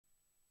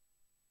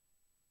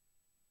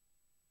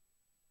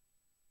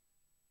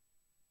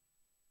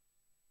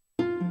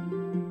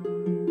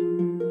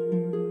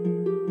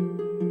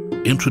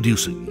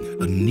Introducing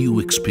a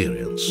new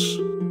experience,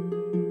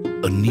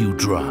 a new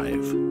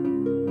drive,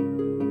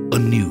 a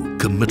new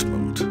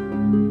commitment.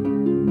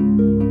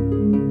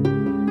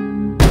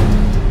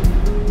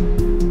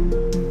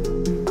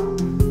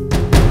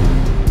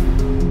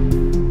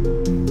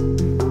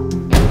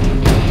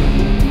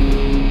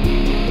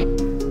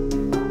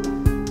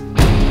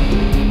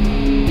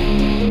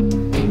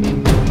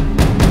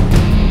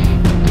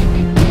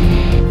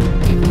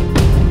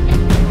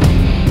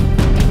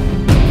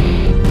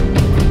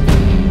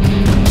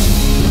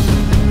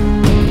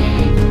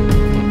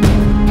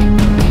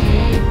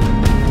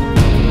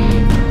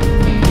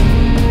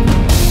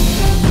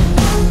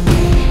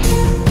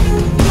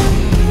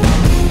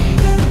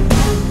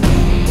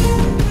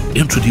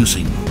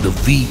 Introducing the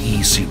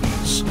VE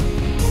series,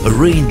 a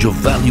range of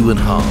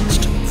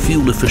value-enhanced,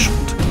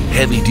 fuel-efficient,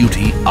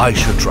 heavy-duty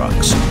Eicher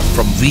trucks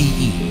from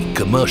VE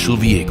Commercial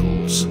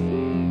Vehicles.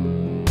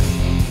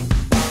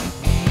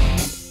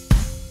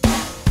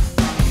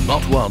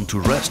 Not one to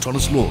rest on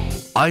his laurel,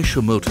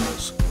 Eicher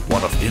Motors,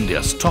 one of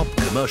India's top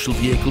commercial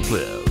vehicle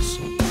players,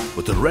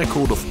 with a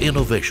record of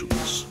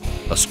innovations,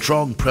 a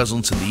strong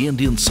presence in the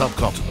Indian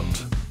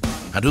subcontinent,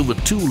 and over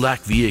 2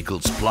 lakh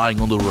vehicles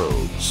plying on the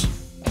roads,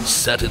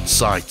 set its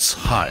sights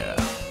higher,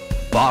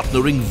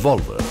 partnering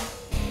Volvo,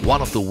 one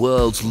of the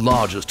world's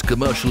largest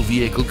commercial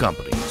vehicle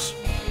companies,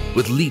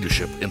 with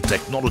leadership in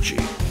technology,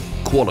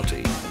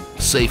 quality,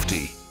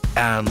 safety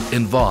and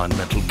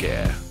environmental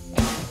care.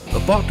 A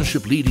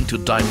partnership leading to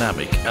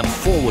dynamic and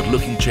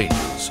forward-looking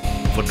changes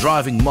for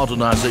driving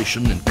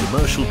modernization in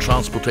commercial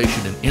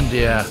transportation in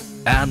India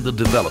and the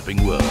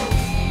developing world.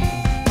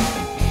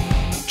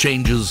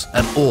 Changes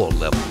at all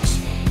levels,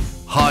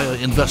 higher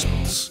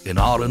investments in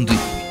R&D,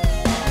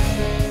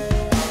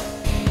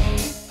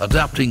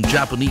 adapting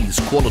Japanese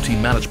quality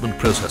management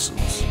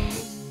processes,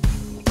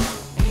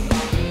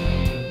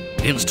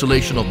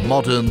 installation of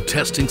modern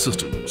testing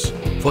systems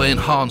for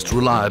enhanced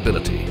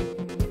reliability,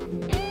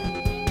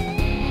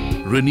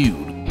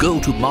 renewed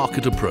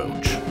go-to-market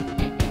approach,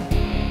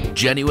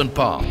 genuine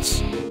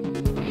parts,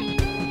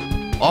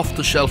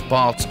 off-the-shelf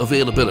parts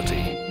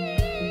availability,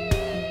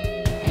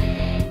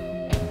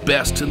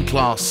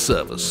 best-in-class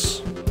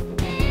service,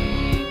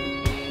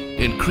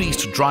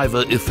 increased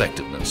driver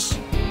effectiveness,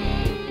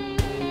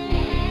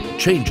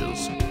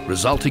 changes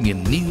resulting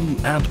in new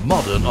and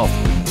modern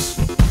offerings.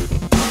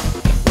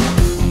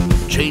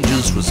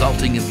 Changes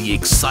resulting in the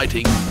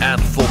exciting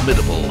and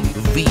formidable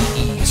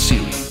VE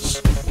series,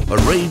 a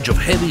range of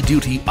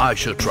heavy-duty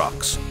Eicher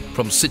trucks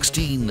from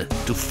 16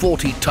 to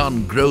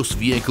 40-ton gross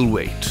vehicle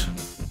weight,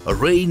 a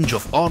range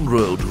of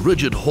on-road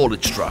rigid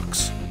haulage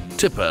trucks,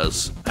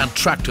 tippers and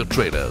tractor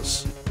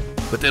trailers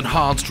with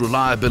enhanced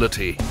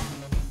reliability,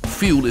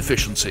 fuel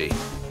efficiency,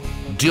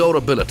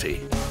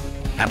 durability,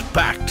 and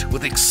packed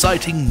with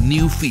exciting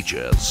new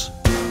features.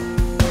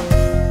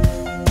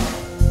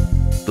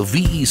 The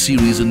VE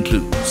series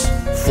includes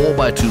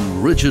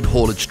 4x2 rigid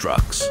haulage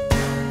trucks,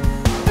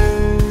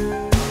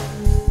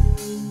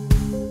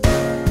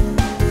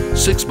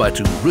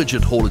 6x2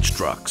 rigid haulage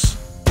trucks,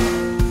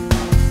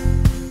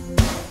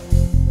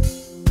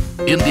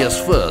 India's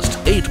first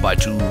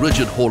 8x2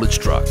 rigid haulage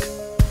truck,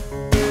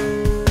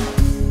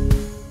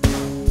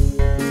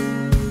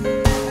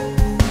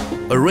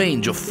 a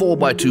range of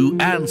 4x2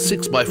 and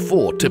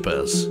 6x4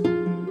 tippers,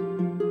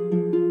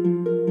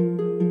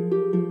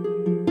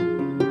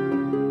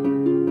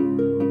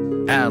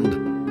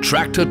 and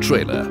tractor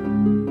trailer.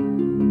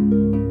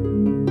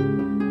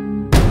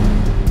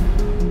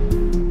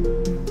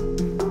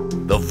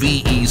 The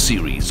VE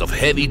series of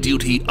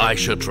heavy-duty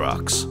Eicher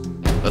trucks,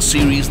 a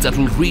series that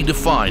will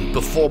redefine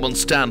performance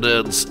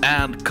standards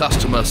and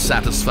customer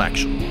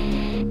satisfaction.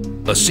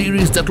 A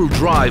series that will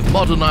drive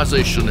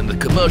modernization in the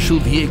commercial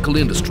vehicle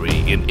industry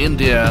in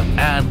India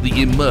and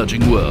the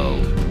emerging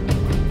world.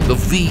 The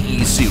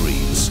VE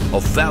series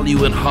of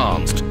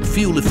value-enhanced,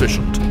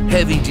 fuel-efficient,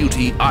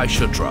 heavy-duty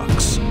Eicher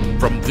trucks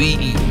from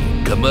VE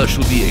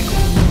Commercial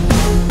Vehicles.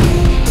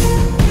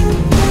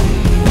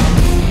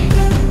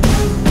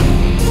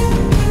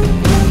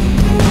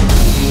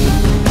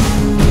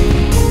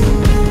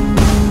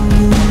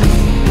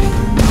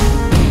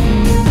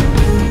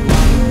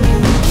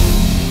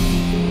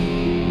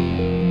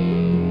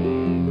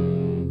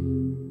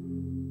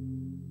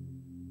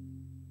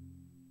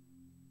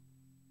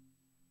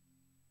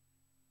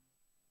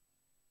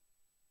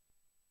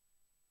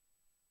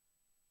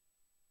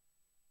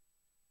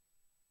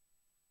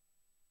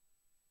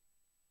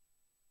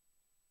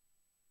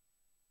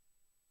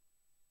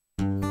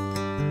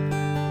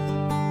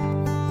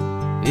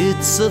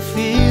 It's a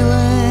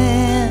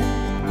feeling,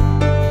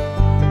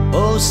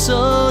 oh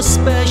so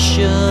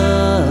special.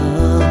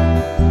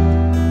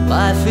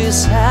 Life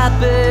is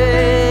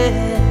happy,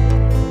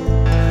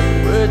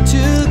 we're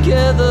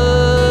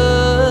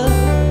together.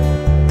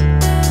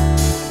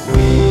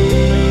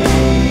 We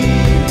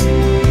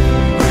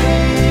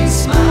bring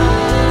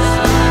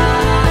smiles,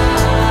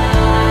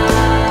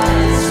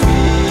 we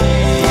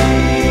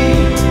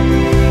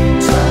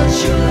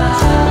touch your life.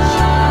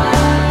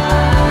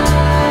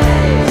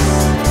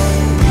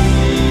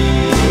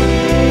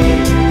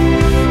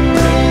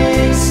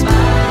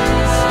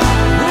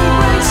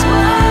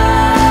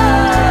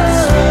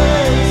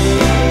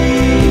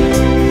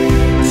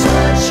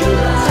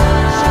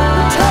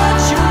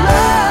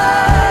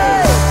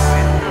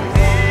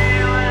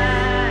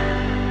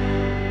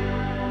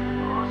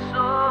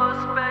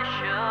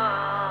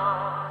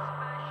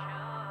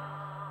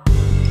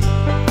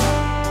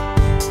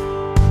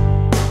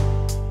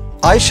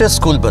 Eicher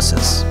school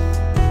buses.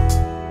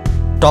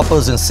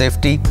 Toppers in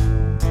safety,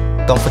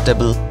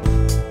 comfortable,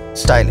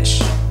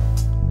 stylish.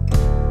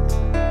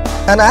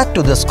 And add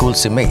to the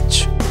school's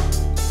image.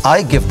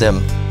 I give them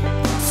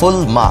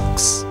full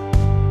marks.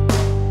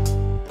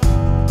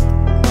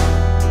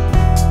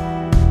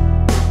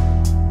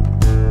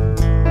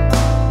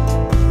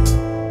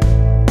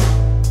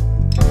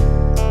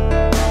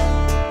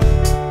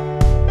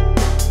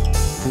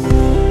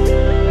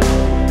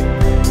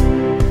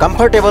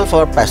 Comfortable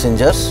for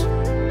passengers,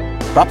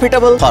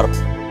 profitable for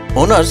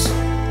owners,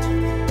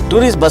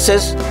 tourist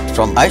buses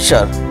from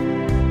Eicher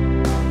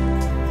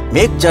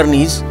make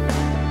journeys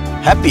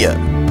happier.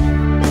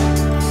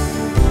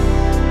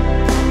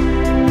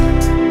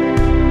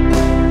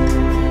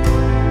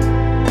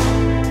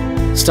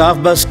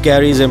 Staff bus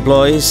carries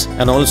employees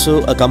and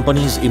also a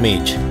company's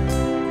image.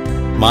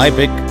 My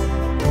pick,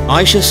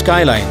 Eicher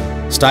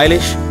Skyline,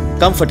 stylish,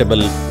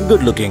 comfortable,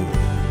 good looking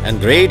and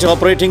great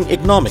operating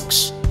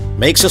economics.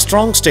 Makes a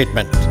strong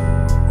statement.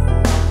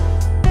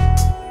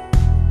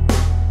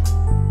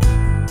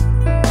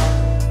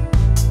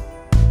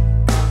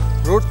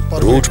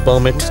 Route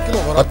permit,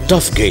 a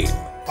tough game.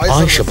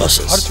 Eicher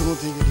buses,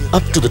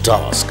 up to the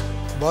task.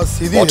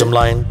 Bottom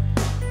line,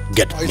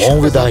 get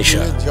more with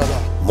Eicher.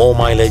 More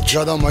mileage,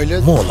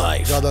 more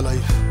life.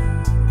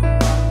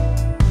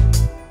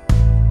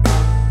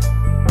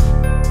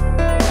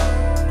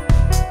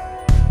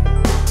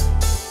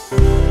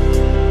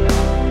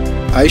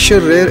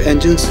 Eicher rear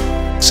engines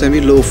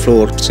semi-low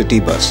floor city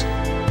bus.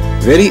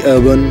 Very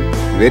urban,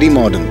 very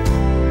modern.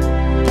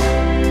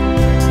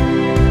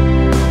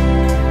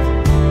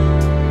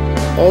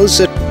 All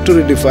set to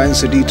redefine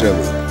city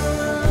travel.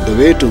 The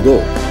way to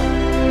go.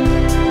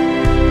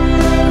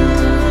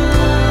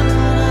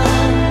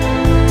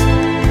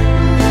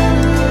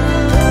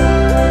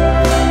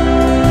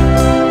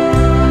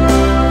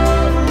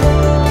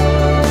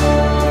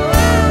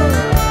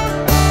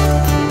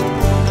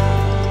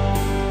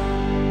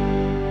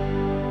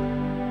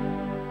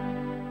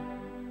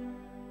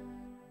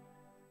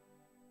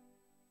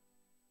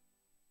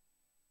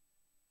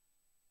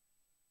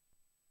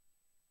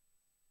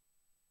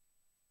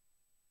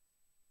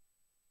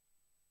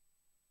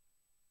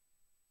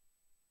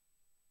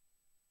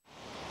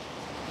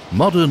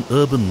 Modern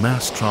urban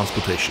mass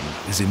transportation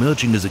is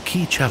emerging as a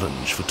key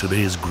challenge for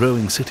today's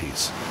growing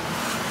cities.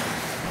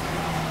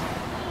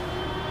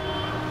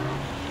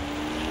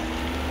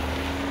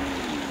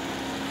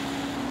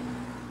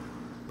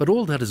 But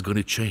all that is going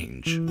to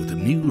change with the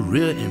new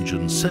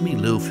rear-engine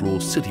semi-low-floor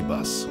city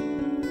bus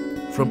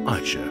from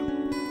Eicher.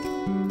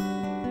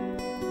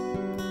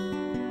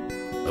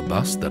 A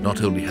bus that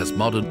not only has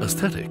modern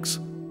aesthetics,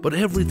 but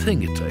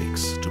everything it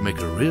takes to make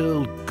a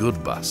real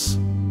good bus.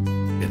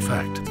 In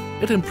fact,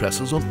 it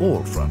impresses on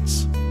all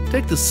fronts.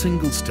 Take the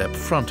single-step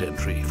front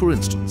entry, for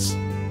instance.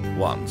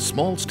 One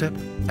small step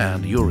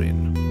and you're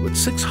in. With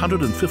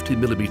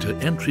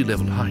 650mm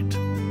entry-level height,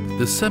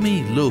 the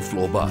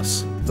semi-low-floor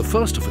bus, the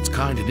first of its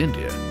kind in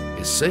India,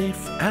 is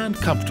safe and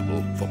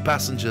comfortable for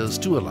passengers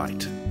to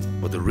alight.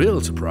 But the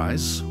real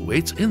surprise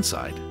waits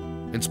inside.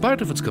 In spite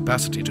of its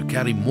capacity to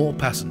carry more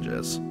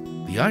passengers,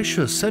 the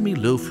Eicher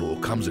semi-low-floor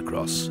comes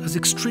across as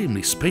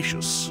extremely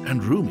spacious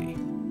and roomy.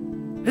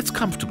 It's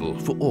comfortable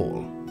for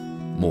all.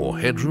 More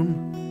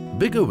headroom,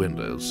 bigger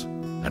windows,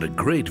 and a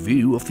great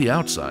view of the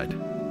outside.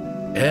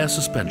 Air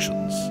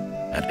suspensions,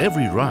 and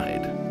every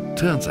ride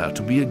turns out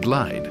to be a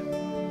glide.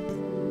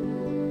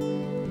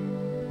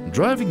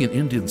 Driving in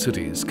Indian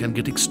cities can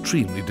get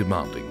extremely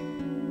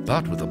demanding,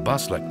 but with a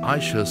bus like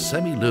Eicher's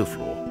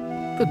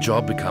semi-low-floor, the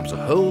job becomes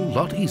a whole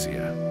lot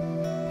easier.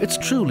 It's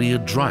truly a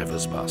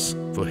driver's bus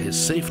for his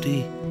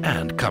safety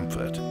and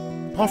comfort,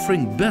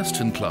 offering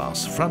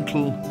best-in-class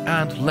frontal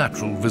and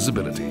lateral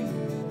visibility,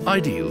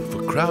 ideal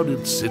for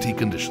crowded city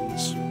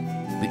conditions.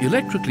 The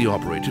electrically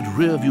operated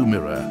rear-view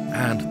mirror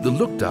and the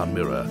look-down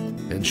mirror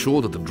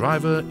ensure that the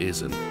driver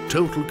is in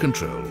total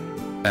control.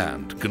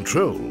 And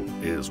control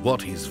is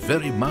what he's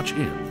very much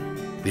in.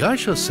 The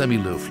Eicher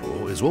semi-low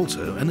floor is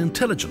also an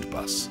intelligent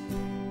bus.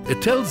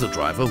 It tells the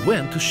driver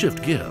when to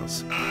shift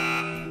gears.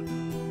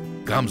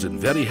 Comes in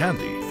very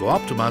handy for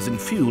optimizing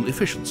fuel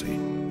efficiency.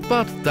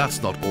 But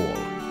that's not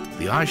all.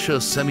 The Eicher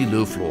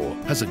semi-low floor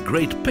has a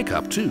great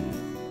pickup too.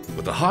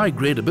 With a high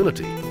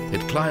gradability,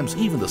 it climbs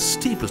even the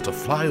steepest of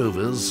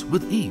flyovers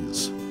with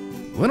ease.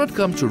 When it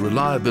comes to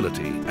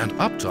reliability and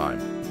uptime,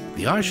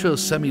 the Eicher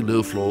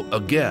semi-low floor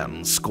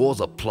again scores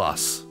a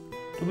plus.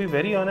 To be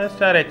very honest,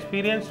 our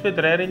experience with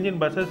rear-engine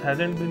buses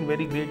hasn't been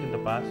very great in the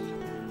past.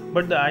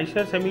 But the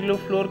Eicher semi-low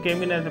floor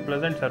came in as a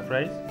pleasant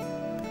surprise.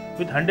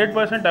 With 100%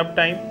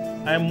 uptime,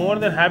 I am more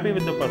than happy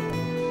with the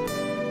performance.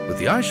 With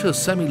the Eicher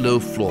semi-low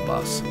floor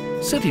bus,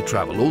 city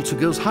travel also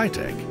goes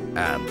high-tech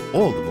and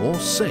all the more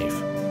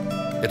safe.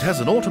 It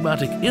has an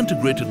automatic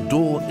integrated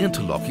door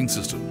interlocking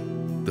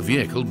system. The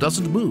vehicle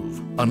doesn't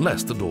move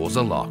unless the doors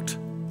are locked.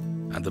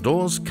 And the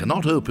doors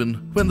cannot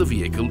open when the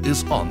vehicle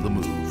is on the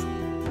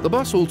move. The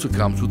bus also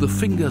comes with a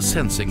finger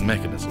sensing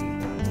mechanism,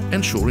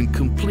 ensuring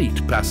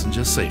complete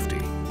passenger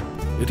safety.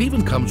 It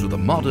even comes with a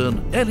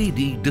modern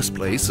LED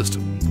display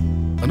system.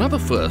 Another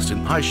first in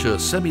Eicher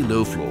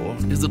semi-low floor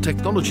is the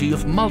technology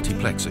of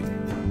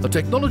multiplexing, a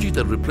technology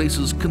that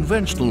replaces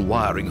conventional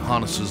wiring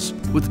harnesses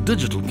with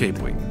digital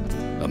cabling,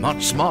 a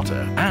much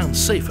smarter and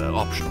safer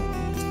option.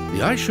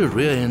 The Eicher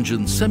rear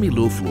engine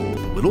semi-low floor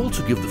will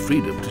also give the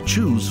freedom to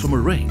choose from a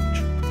range.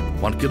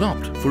 One can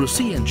opt for a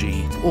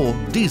CNG or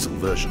diesel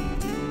version,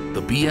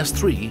 the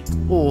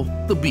BS3 or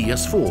the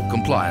BS4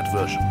 compliant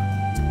version,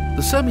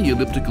 the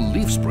semi-elliptical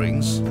leaf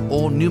springs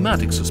or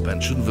pneumatic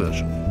suspension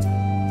version.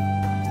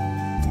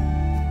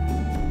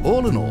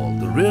 All in all,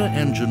 the rear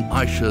engine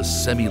Eicher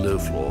semi-low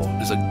floor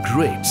is a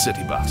great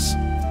city bus.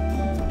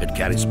 It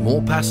carries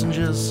more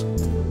passengers,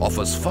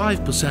 offers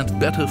 5%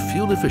 better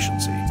fuel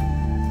efficiency,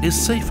 is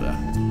safer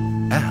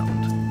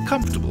and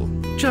comfortable.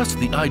 Just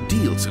the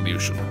ideal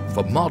solution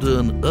for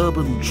modern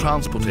urban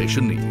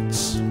transportation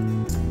needs.